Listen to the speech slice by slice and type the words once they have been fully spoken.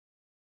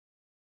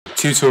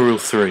Tutorial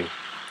 3,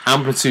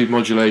 Amplitude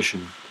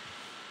Modulation.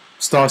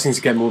 Starting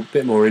to get a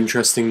bit more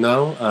interesting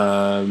now.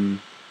 I'm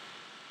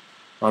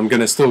going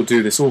to still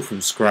do this all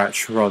from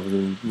scratch rather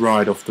than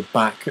ride off the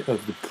back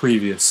of the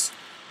previous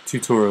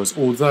tutorials,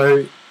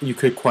 although you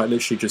could quite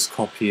literally just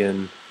copy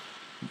in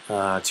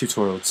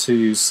Tutorial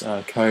 2's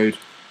code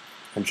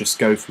and just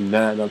go from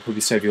there, and that'll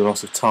probably save you a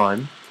lot of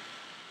time.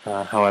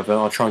 However,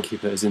 I'll try and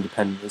keep it as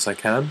independent as I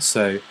can,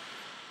 so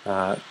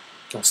I'll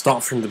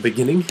start from the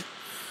beginning.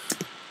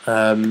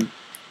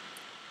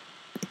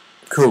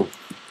 Cool.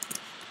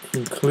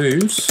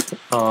 Include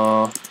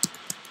our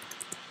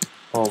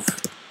of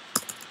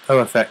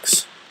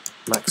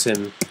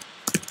ofxMaxim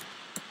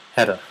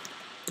header.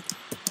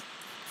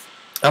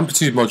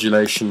 Amplitude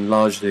modulation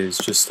largely is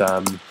just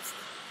well,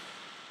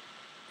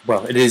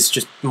 it is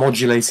just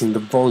modulating the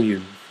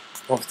volume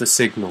of the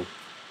signal.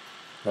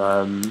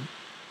 You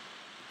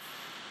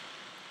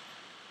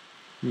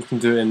can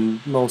do it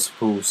in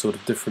multiple sort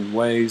of different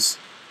ways,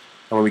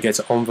 and when we get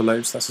to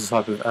envelopes, that's a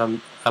type of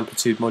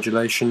amplitude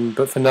modulation,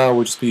 but for now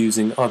we'll just be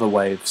using other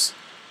waves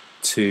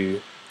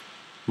to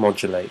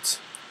modulate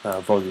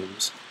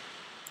volumes,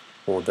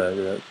 or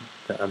the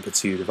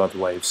amplitude of other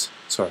waves.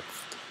 Sorry.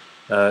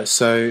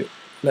 So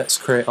let's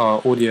create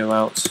our audio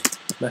out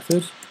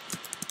method.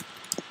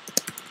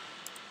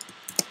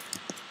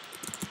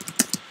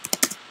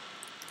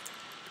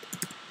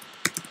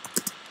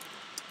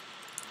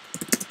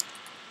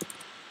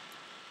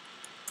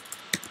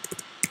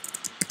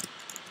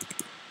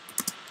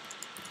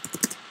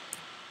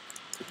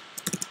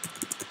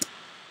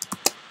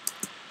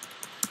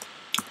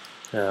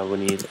 We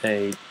need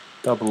a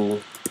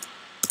double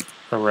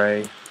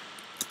array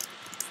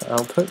for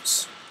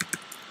outputs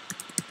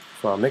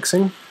for our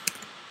mixing.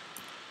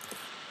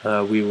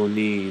 We will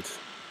need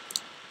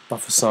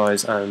buffer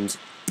size and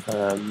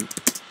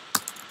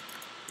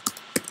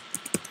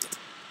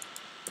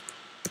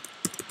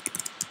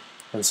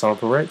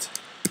sample rate.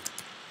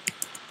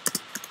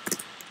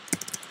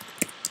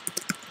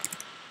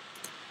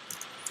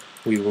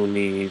 We will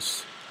need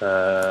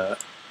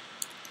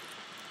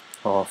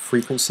our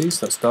frequencies,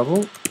 that's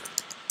double.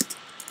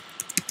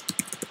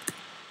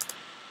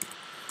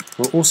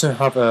 We'll also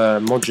have a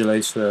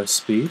modulator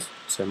speed,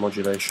 so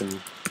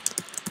modulation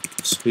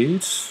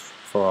speed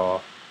for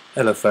our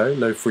LFO,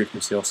 low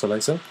frequency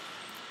oscillator.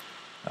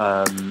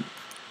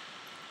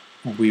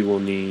 We will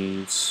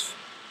need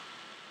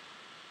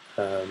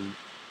our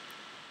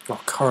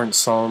current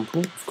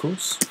sample, of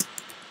course,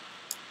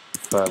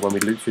 for when we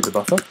loop through the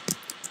buffer.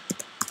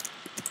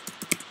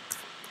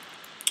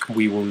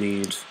 We will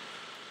need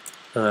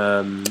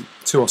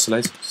two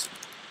oscillators.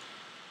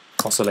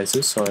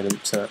 Sorry, I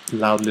didn't say it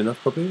loudly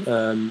enough, probably.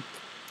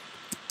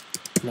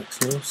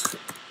 Maximillion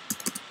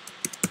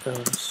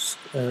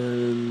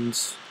and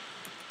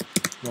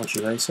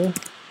modulator,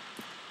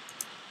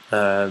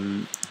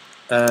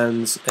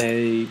 and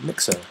a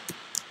mixer.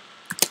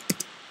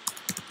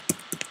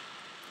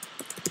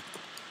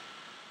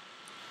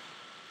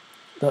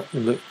 That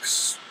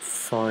looks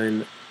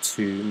fine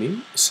to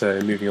me.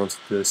 So moving on to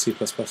the C++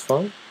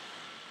 file.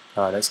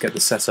 Let's get the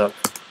setup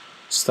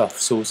stuff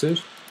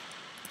sorted.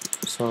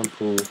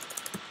 Sample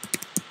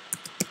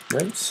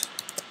rate.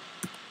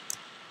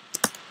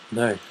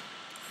 No.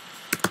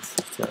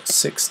 That's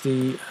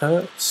 60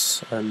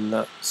 Hertz, and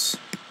that's...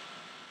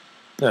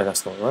 No,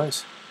 that's not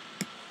right.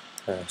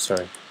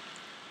 Sorry.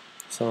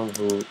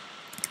 Sample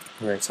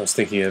rate, I was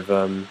thinking of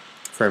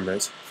frame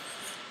rate.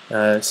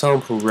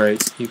 Sample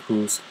rate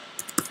equals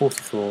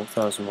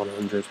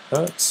 44,100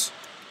 Hertz.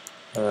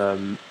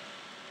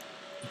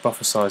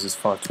 Buffer size is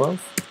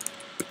 512.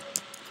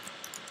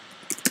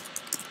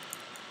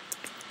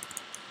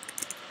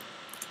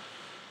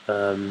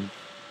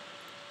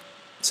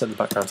 Set the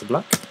background to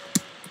black.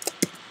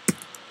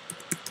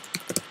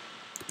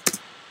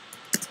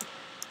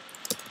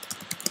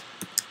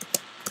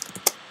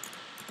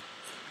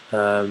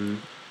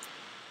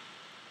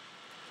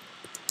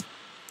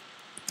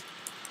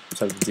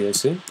 Set the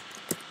DAC.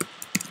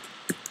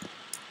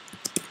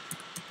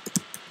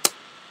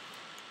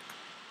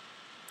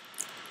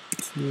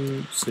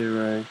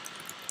 Zero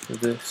for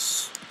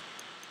this.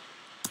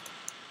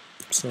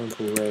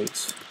 Sample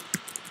rate.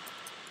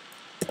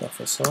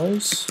 Buffer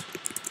size.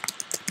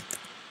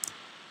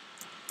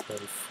 And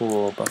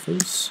 4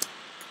 buffers.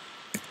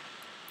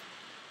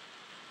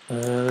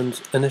 And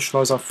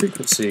initialize our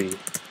frequency.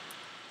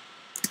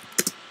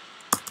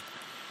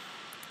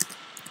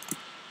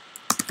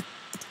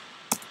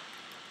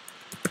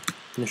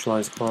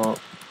 Initialize our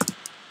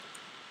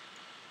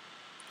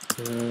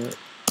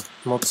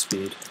mod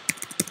speed.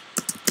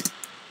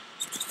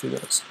 Let's just do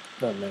that. I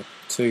don't know.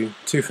 Two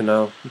for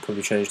now. We'll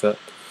probably change that.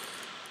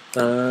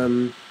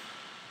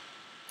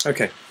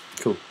 Okay,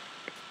 cool.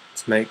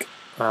 Let's make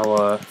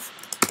our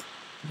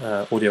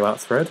audio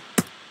out thread.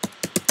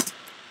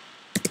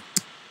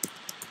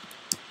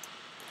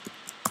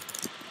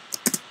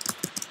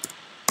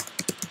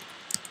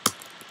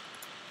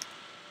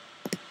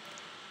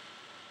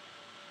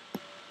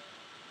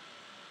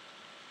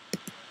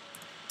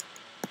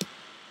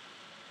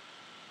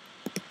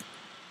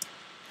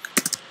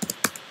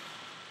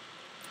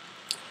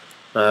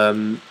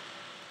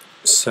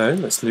 So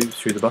let's loop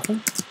through the buffer.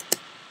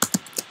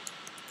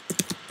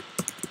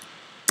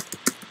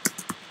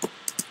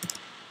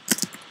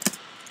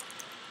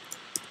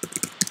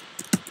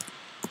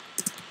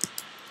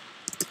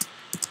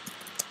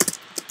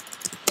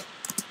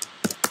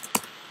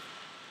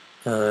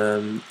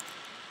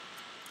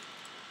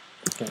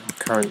 Get our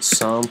current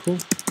sample.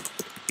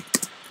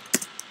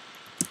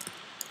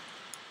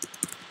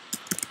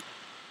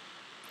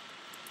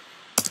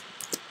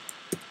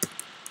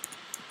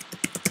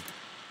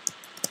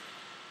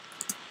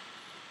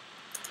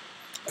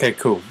 Okay,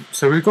 cool.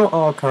 So we've got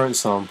our current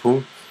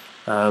sample,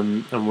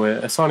 and we're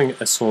assigning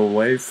it a soil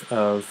wave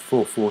of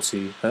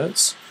 440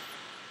 Hz.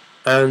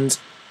 And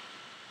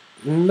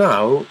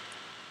now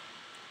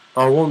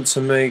I want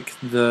to make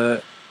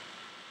the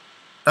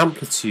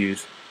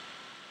amplitude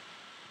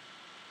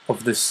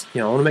of this,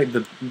 I want to make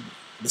the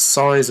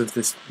size of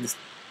this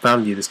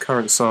value, this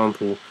current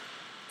sample,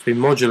 to be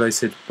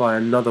modulated by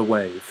another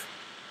wave.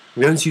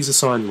 I'm going to use a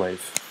sine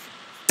wave.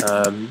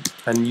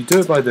 And you do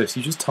it by this,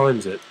 you just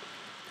times it.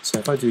 So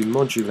if I do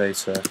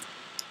modulator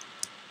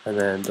and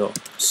then dot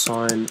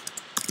sine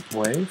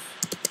wave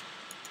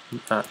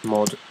at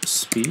mod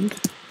speed,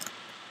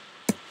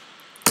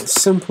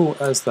 it's simple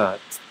as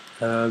that.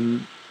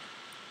 Then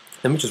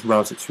we just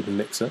route it through the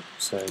mixer.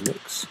 So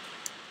mix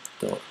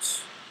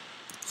dot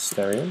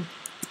stereo.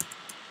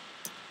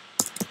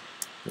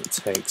 It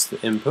takes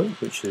the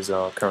input, which is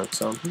our current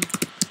sample.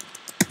 It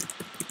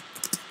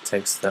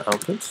takes the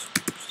output,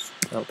 which is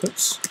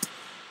outputs,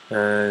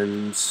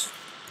 and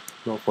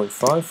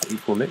 0.5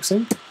 equal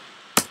mixing.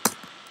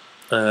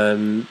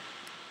 Then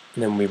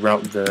we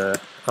route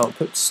the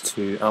outputs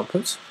to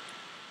output.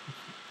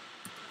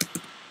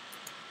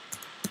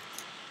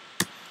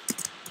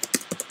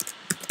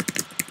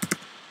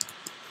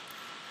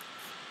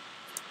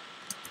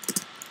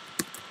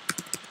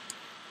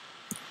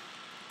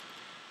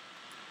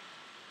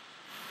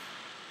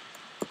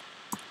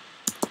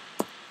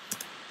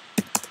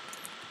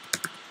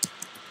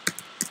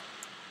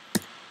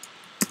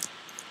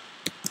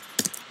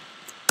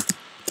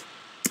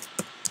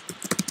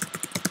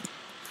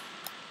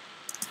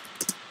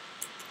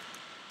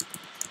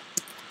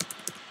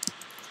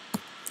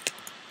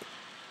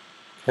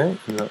 Okay,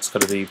 and that's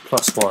got to be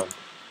 +1.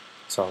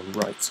 It's our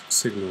right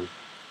signal.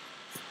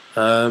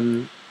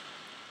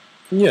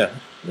 Yeah.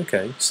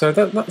 Okay. So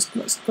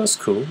that's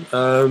cool.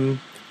 And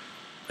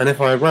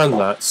if I ran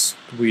that,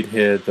 we'd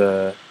hear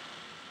the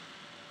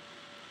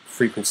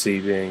frequency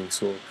being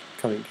sort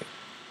of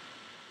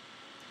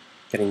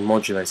getting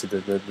modulated.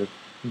 The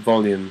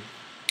volume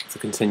of the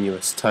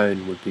continuous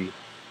tone would be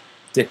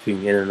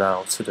dipping in and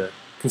out at a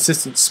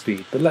consistent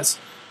speed. But let's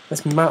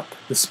map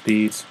the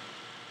speed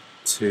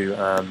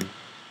to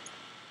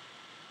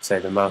say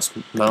the mouse,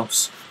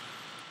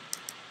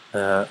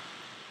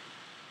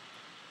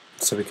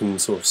 so we can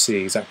sort of see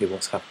exactly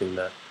what's happening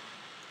there.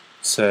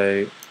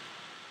 So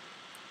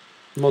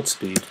mod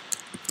speed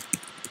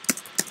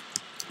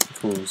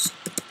equals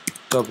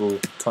double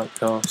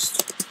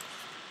typecast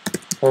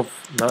of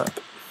map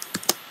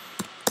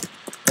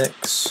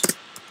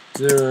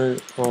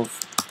x0 of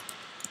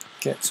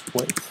get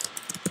width,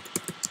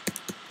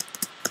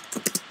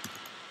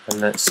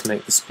 and let's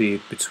make the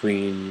speed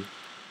between,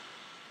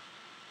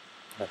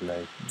 I don't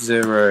know,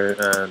 0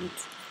 and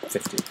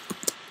 50.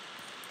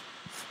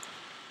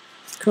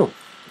 Cool.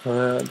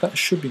 That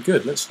should be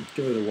good. Let's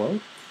give it a whirl.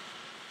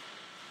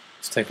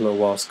 Let's take a little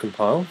while to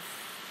compile.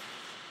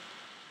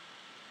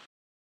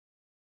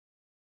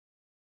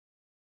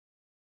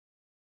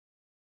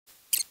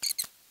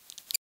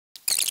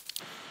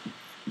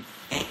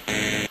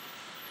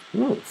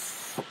 Ooh.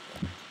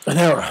 An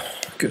error.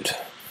 Good.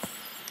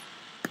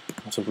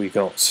 What have we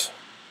got?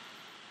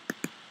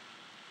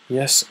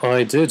 Yes,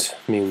 I did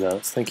mean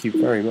that. Thank you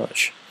very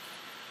much.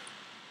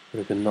 Would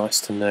have been nice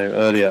to know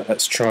earlier.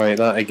 Let's try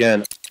that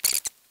again.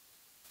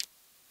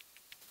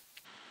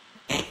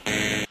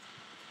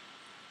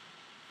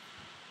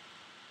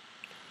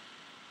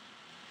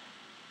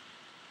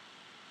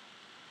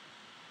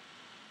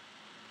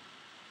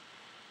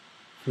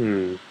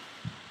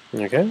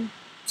 Okay,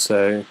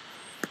 so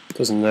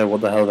doesn't know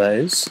what the hell that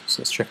is.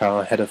 So let's check out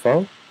our header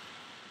file.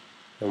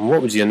 And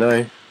what would you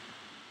know?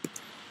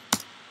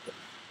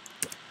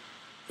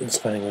 The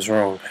spelling was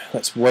wrong.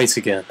 Let's wait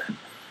again.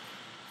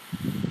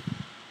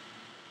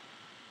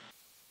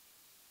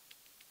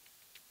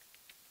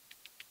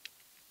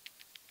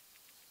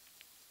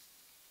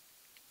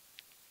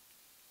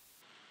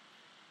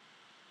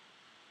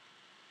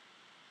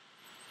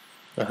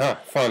 Aha,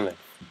 finally.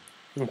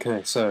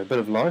 Okay, so a bit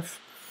of life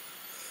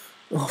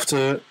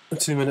after a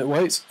 2-minute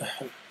wait.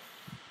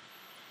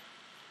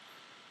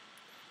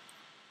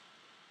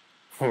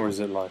 Or is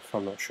it life?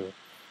 I'm not sure.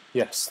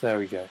 Yes, there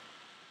we go.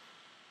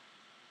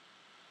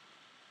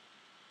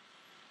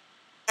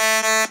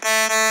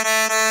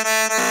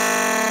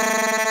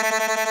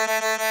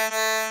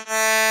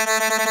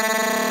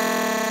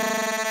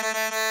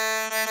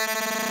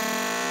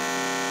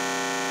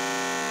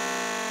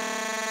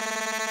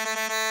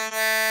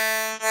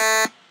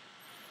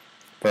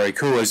 Very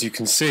cool, as you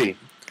can see.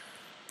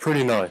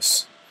 Pretty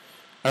nice.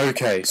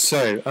 Okay,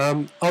 so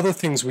other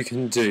things we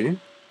can do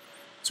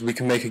is we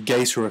can make a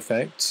gator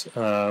effect.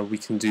 We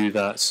can do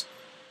that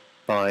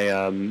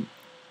by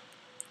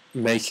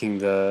making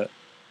the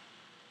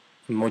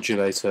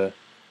modulator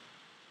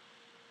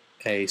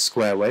a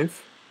square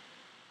wave.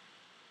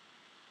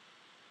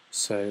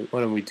 So why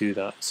don't we do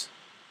that?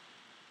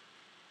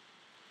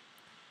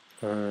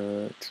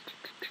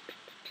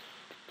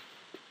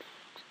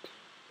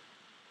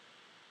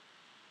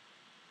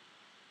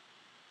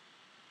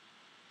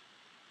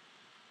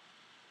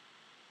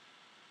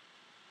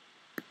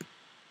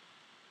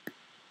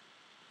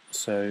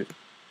 So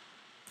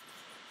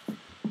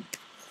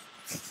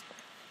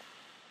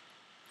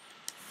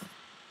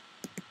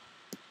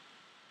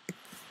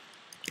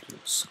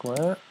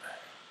square,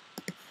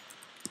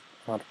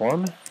 add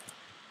 1,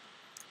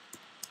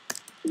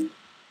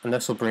 and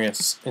this will bring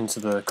us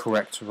into the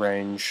correct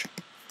range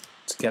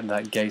to get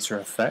that gator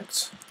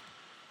effect.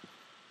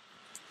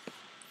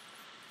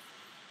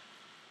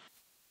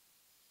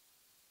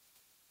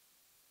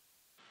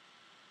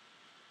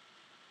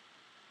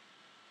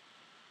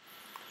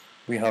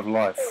 We have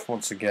life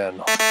once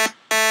again.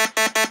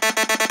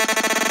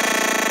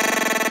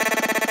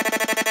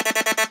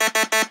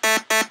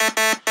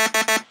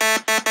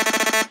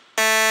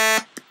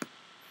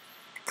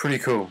 Pretty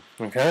cool,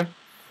 okay?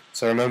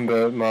 So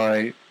remember,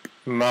 my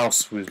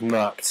mouse was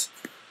mapped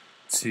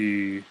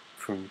to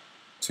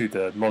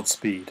the mod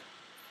speed.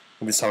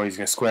 And this time we're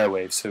using a square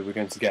wave, so we're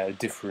going to get a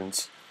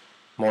different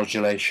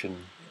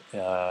modulation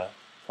for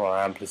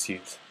our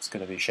amplitude. It's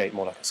going to be shaped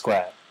more like a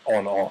square.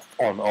 On, off,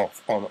 on,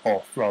 off, on,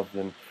 off, rather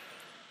than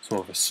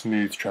sort of a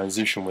smooth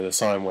transition with a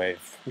sine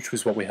wave, which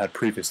was what we had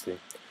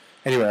previously.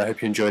 Anyway, I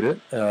hope you enjoyed it.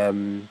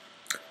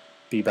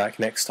 Be back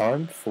next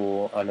time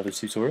for another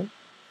tutorial.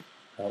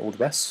 All the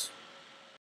best.